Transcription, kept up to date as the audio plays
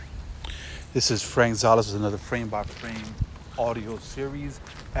This is Frank Zales with another Frame by Frame audio series,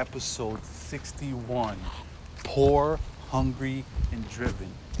 episode 61. Poor, Hungry, and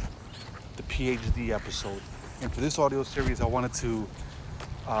Driven, the PhD episode. And for this audio series, I wanted to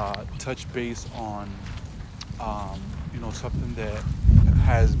touch base on, something that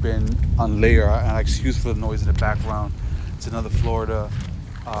has been on layer. And excuse for the noise in the background. It's another Florida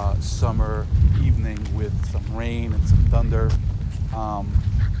summer evening with some rain and some thunder. Um,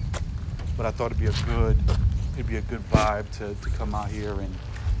 but I thought it'd be a good vibe to come out here, and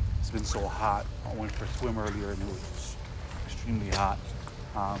it's been so hot. I went for a swim earlier and it was extremely hot.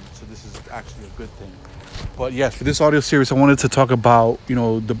 So this is actually a good thing. But yes, for this audio series, I wanted to talk about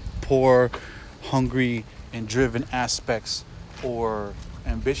the poor, hungry, and driven aspects or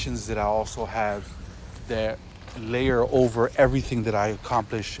ambitions that I also have that layer over everything that I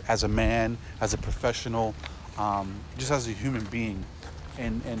accomplish as a man, as a professional, just as a human being,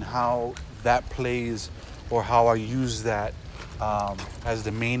 and how that plays or how I use that as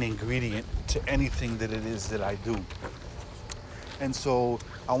the main ingredient to anything that it is that I do. And so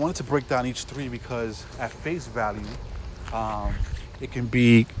I wanted to break down each three because at face value, um, it can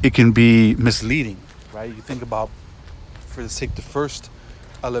be misleading, right? You think about, for the sake, the first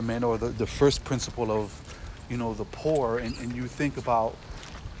element or the first principle of the poor, and you think about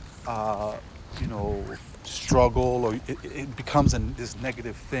uh, you know struggle, or it becomes this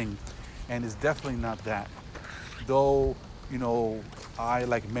negative thing, and it's definitely not that. Though you know I,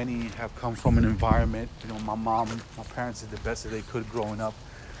 like many, have come from an environment. My parents did the best that they could growing up,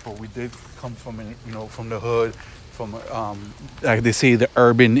 but we did come from from the hood, from like they say, the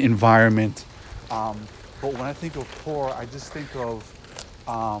urban environment. um, but when I think of poor, I just think of,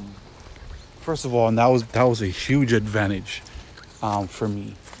 um, first of all, and that was a huge advantage for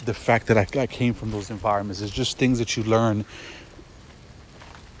me. The fact that I came from those environments is just things that you learn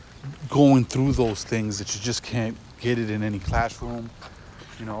going through those things that you just can't get it in any classroom,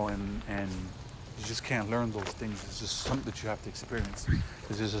 and you just can't learn those things. It's just something that you have to experience.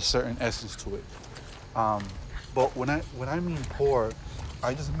 There's a certain essence to it. Um, but when I mean poor,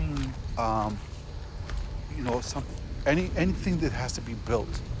 I just mean some anything that has to be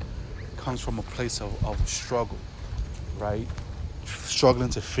built comes from a place of struggle, right? Struggling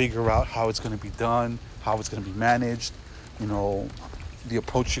to figure out how it's going to be done, how it's going to be managed, you know, the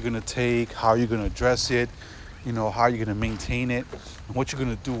approach you're going to take, how you're going to address it, how you're going to maintain it, and what you're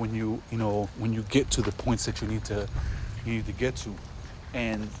going to do when you get to the points that you need to get to.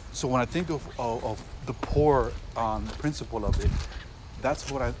 And so when I think of the poor principle of it,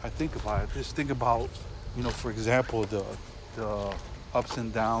 that's what I think about. I just think about, for example, the ups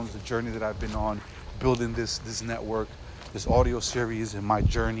and downs, the journey that I've been on, building this network, this audio series, and my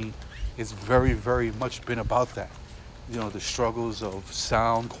journey. It's very, very much been about that. The struggles of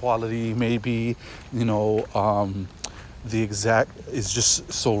sound quality, maybe, the exact is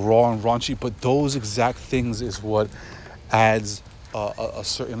just so raw and raunchy, but those exact things is what adds a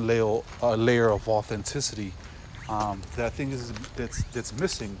certain layer of authenticity that I think that's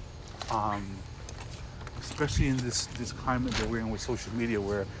missing, um, especially in this climate that we're in with social media,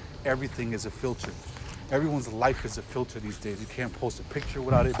 where everything is a filter. Everyone's life is a filter these days. You can't post a picture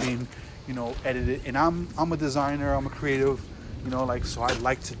without it being, edited. And I'm a designer. I'm a creative. So I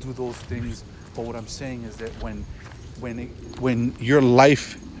like to do those things. But what I'm saying is that when your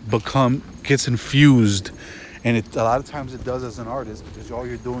life gets infused, and a lot of times it does as an artist, because all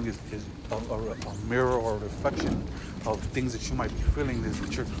you're doing is a mirror or a reflection of things that you might be feeling,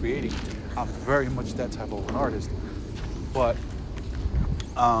 that you're creating. I'm very much that type of an artist. But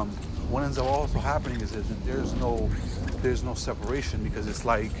um, what ends up also happening is that there's no separation, because it's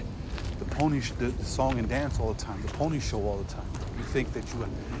like the song and dance all the time, the pony show all the time. You think that you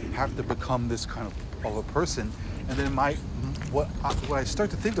have to become this kind of a person, and then what I start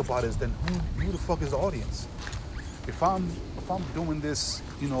to think about is, then who the fuck is the audience? If I'm doing this,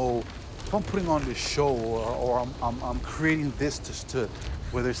 if I'm putting on this show, or I'm creating this to,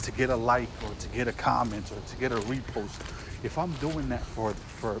 whether it's to get a like or to get a comment or to get a repost, if I'm doing that for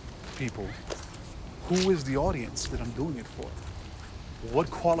people, who is the audience that I'm doing it for?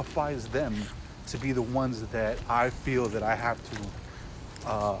 What qualifies them to be the ones that I feel that I have to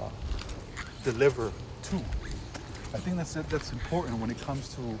deliver to? I think that's important when it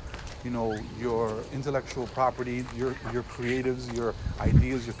comes to, your intellectual property, your creatives, your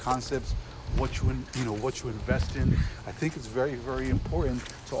ideas, your concepts, what you invest in. I think it's very, very important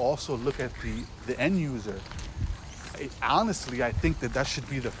to also look at the end user. Honestly, I think that should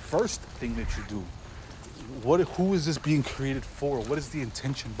be the first thing that you do. Who is this being created for? What is the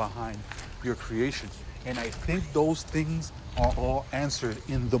intention behind your creation? And I think those things are all answered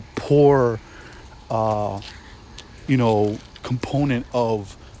in the poor, uh, component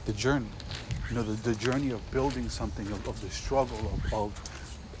of the journey. The journey of building something, of the struggle, of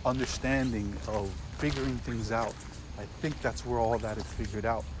understanding, of figuring things out. I think that's where all that is figured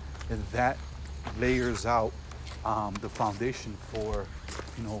out. And that layers out the foundation for,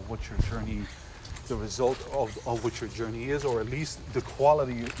 what your journey, the result of what your journey is, or at least the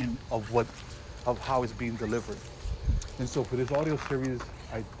quality of how it's being delivered. And so for this audio series,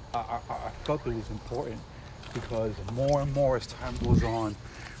 I felt it was important because more and more as time goes on,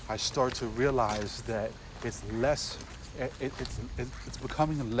 I start to realize that it's less, it's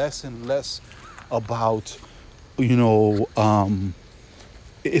becoming less and less about, you know,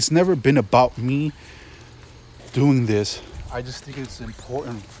 it's never been about me doing this. I just think it's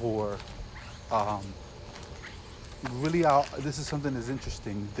important for really this is something that's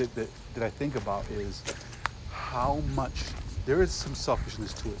interesting that I think about is how much there is some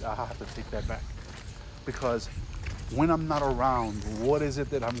selfishness to it. I have to take that back because when I'm not around, what is it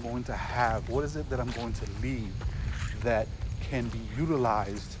that I'm going to have? What is it that I'm going to leave that can be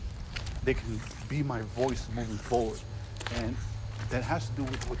utilized? They can be my voice moving forward, and that has to do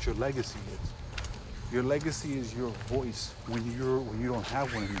with what your legacy is. Your legacy is your voice when you don't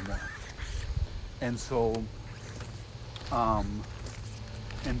have one anymore. And so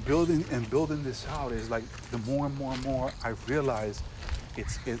and building this out is like the more and more I realize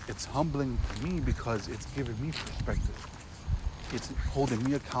it's humbling to me because it's giving me perspective. It's holding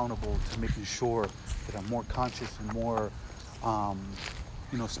me accountable to making sure that I'm more conscious and more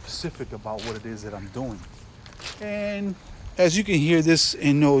specific about what it is that I'm doing. And as you can hear this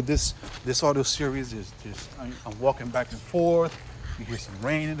and know this audio series is just I'm walking back and forth. You hear some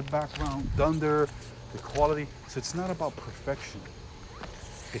rain in the background, thunder, the quality. So it's not about perfection.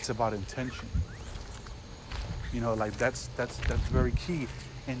 It's about intention. Like that's very key.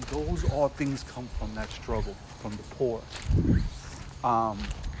 And those all things come from that struggle, from the poor.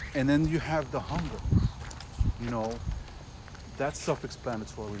 And then you have the hunger. That's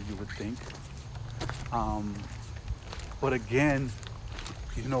self-explanatory, you would think. But again,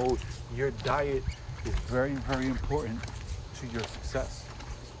 your diet is very, very important to your success.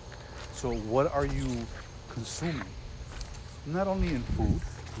 So what are you consuming? Not only in food,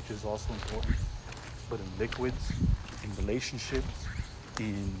 which is also important, but in liquids, in relationships,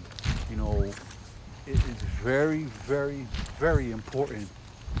 it's very, very, very important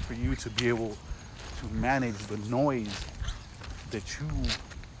for you to be able to manage the noise that you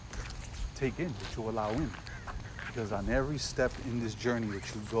take in, that you allow in. Because on every step in this journey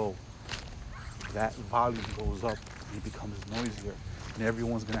that you go, that volume goes up and it becomes noisier. And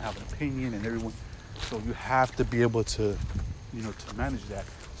everyone's gonna have an opinion so you have to be able to, to manage that.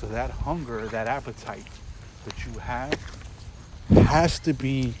 So that hunger, that appetite that you have has to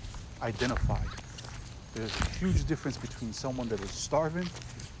be identified. There's a huge difference between someone that is starving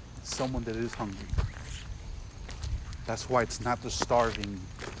and someone that is hungry. That's why it's not the starving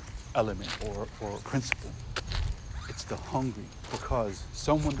element or principle. It's the hungry, because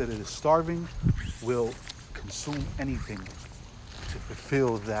someone that is starving will consume anything to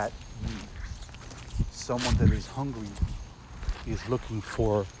fulfill that need. Someone that is hungry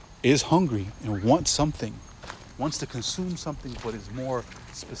is hungry and wants something, wants to consume something, but is more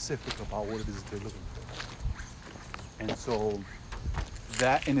specific about what it is they're looking for. And so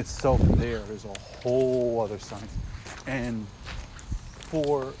that in itself there is a whole other science. And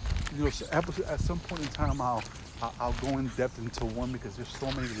for, at some point in time, I'll go in depth into one because there's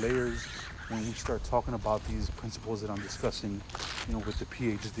so many layers when we start talking about these principles that I'm discussing, with the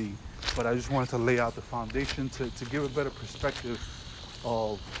PhD. But I just wanted to lay out the foundation to give a better perspective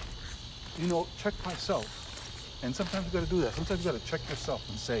of, check myself. And sometimes you got to do that. Sometimes you got to check yourself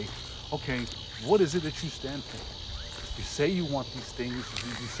and say, okay, what is it that you stand for? You say you want these things.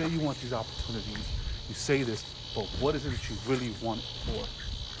 You say you want these opportunities. You say this, but what is it that you really want it for?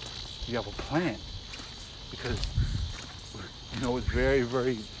 You have a plan. Because, it's very,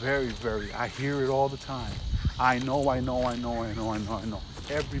 very, very, very, I hear it all the time. I know.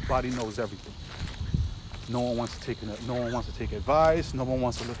 Everybody knows everything. No one wants to take advice. No one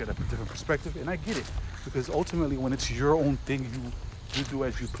wants to look at a different perspective. And I get it. Because ultimately, when it's your own thing, you do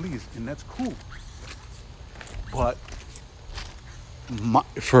as you please. And that's cool. But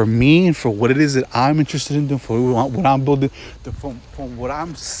for me and for what it is that I'm interested in doing, for what I'm building, from what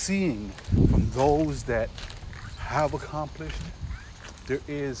I'm seeing from those that have accomplished, there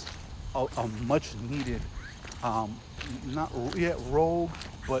is a much needed, not yet rogue,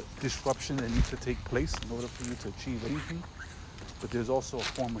 but disruption that needs to take place in order for you to achieve anything. But there's also a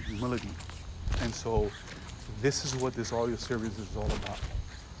form of humility. And so This is what this audio series is all about.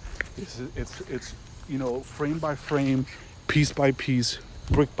 It's frame by frame, piece by piece,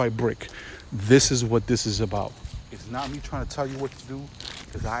 brick by brick. This is what this is about. It's not me trying to tell you what to do,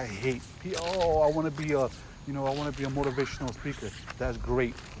 because I hate. Oh, I want to be I want to be a motivational speaker. That's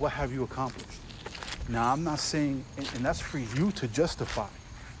great. What have you accomplished? Now, I'm not saying, and that's for you to justify,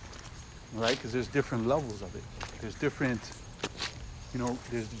 right? Because there's different levels of it. There's different,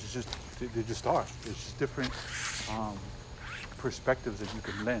 there's just, there just are. There's just different perspectives that you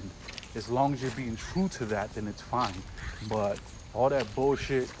can lend. As long as you're being true to that, then it's fine. But all that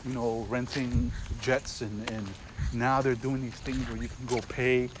bullshit, renting jets and now they're doing these things where you can go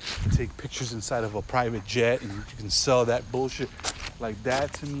pay to take pictures inside of a private jet and you can sell that bullshit. Like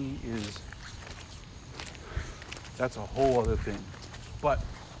that to me that's a whole other thing. But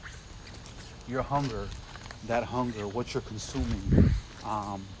your hunger, what you're consuming,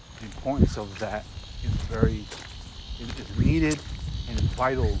 the importance of that is needed and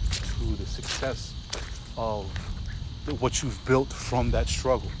vital to the success of what you've built from that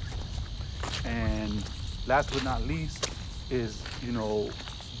struggle. And last but not least is,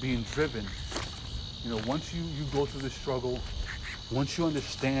 being driven. Once you go through this struggle, once you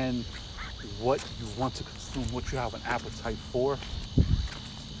understand what you want to consume, what you have an appetite for,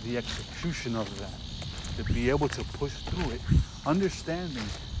 the execution of that, to be able to push through it, understanding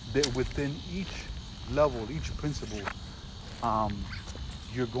that within each level, each principle,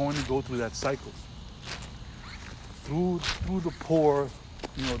 you're going to go through that cycle. Through the poor,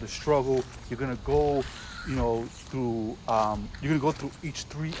 the struggle, you're gonna go, through each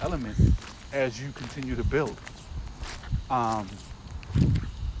three elements as you continue to build.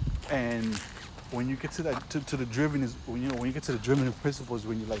 And when you get to that, to the driven is when you get to the driven principles,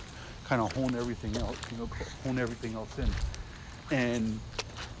 when you like kind of hone everything else in. And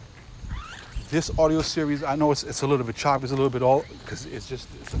this audio series, I know it's a little bit choppy, it's a little bit all, because it's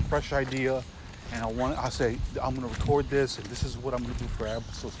a fresh idea. And I say, I'm going to record this, and this is what I'm going to do for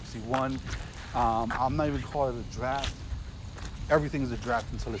episode 61. I'm not even calling it a draft. Everything's a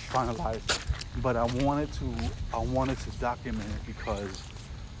draft until it's finalized. But I wanted to document it because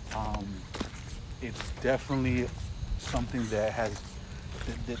it's definitely something that has,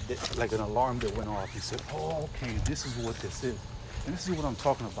 like an alarm that went off. You said, oh, okay, this is what this is. And this is what I'm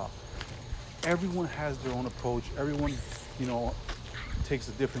talking about. Everyone has their own approach. Everyone, takes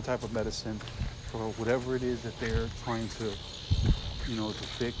a different type of medicine for whatever it is that they're trying to, to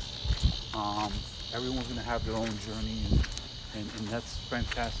fix. Everyone's gonna have their own journey, and that's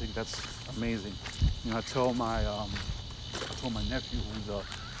fantastic. That's amazing. I told my nephew, who's a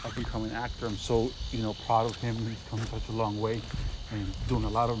up and coming actor, I'm so proud of him. He's come such a long way and doing a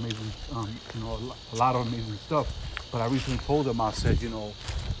lot of amazing, a lot of amazing stuff. But I recently told him, I said,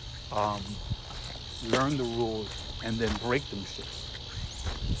 learn the rules and then break them shits.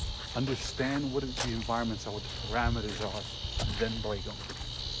 Understand what the environments are, what the parameters are, then break them,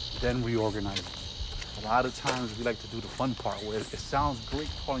 then reorganize them. A lot of times we like to do the fun part where it sounds great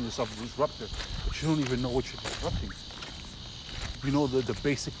calling yourself a disruptor, but you don't even know what you're disrupting. You know the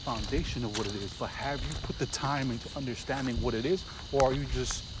basic foundation of what it is, but have you put the time into understanding what it is, or are you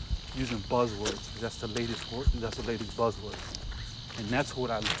just using buzzwords? That's the latest word, that's the latest buzzword. And that's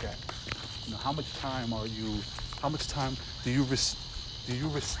what I look at. How much time are you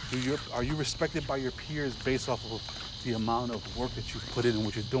respected by your peers based off of the amount of work that you've put in and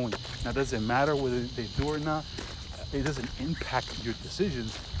what you're doing? Now, does it matter whether they do or not? It doesn't impact your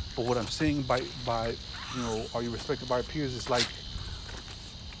decisions. But what I'm saying by are you respected by your peers is like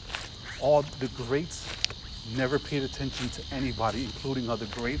all the greats never paid attention to anybody, including other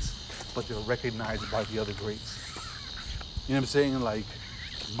greats, but they're recognized by the other greats. You know what I'm saying? Like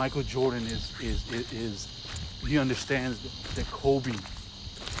Michael Jordan is he understands that Kobe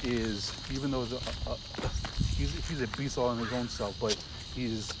is, even though he's a beast all in his own self, but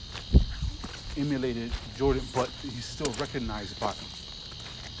he's emulated Jordan, but he's still recognized by him.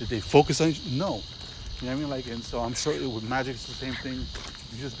 Did they focus on it? No. You know what I mean? Like, and so I'm sure with Magic it's the same thing.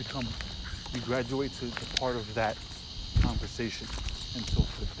 You graduate to part of that conversation. And so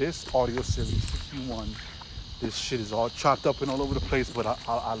for this audio series 61, this shit is all chopped up and all over the place, but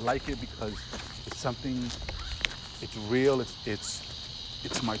I like it because it's something, it's real, it's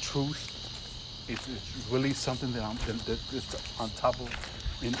my truth. It's really something that that's on top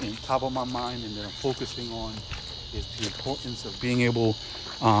of my mind and that I'm focusing on, is the importance of being able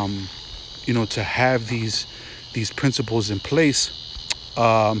to have these principles in place.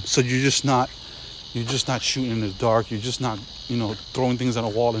 So you're just not shooting in the dark. You're just not throwing things on a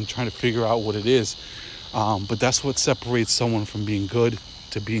wall and trying to figure out what it is. But that's what separates someone from being good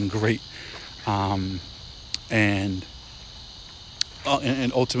to being great. and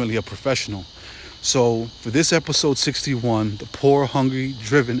and ultimately a professional. So for this episode 61, the Poor, Hungry,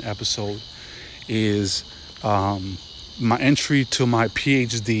 Driven episode is my entry to my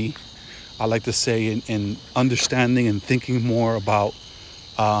PhD. I like to say in understanding and thinking more about,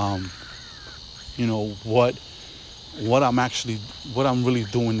 you know, what I'm really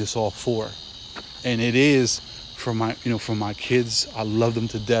doing this all for, and it is for my kids. I love them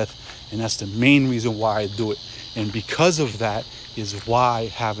to death, and that's the main reason why I do it. And because of that is why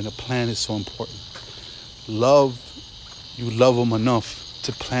having a plan is so important. You love them enough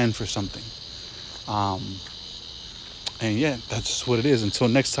to plan for something. And yeah, that's just what it is. Until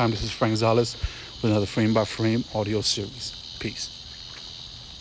next time, this is Frank Zales with another Frame by Frame audio series. Peace.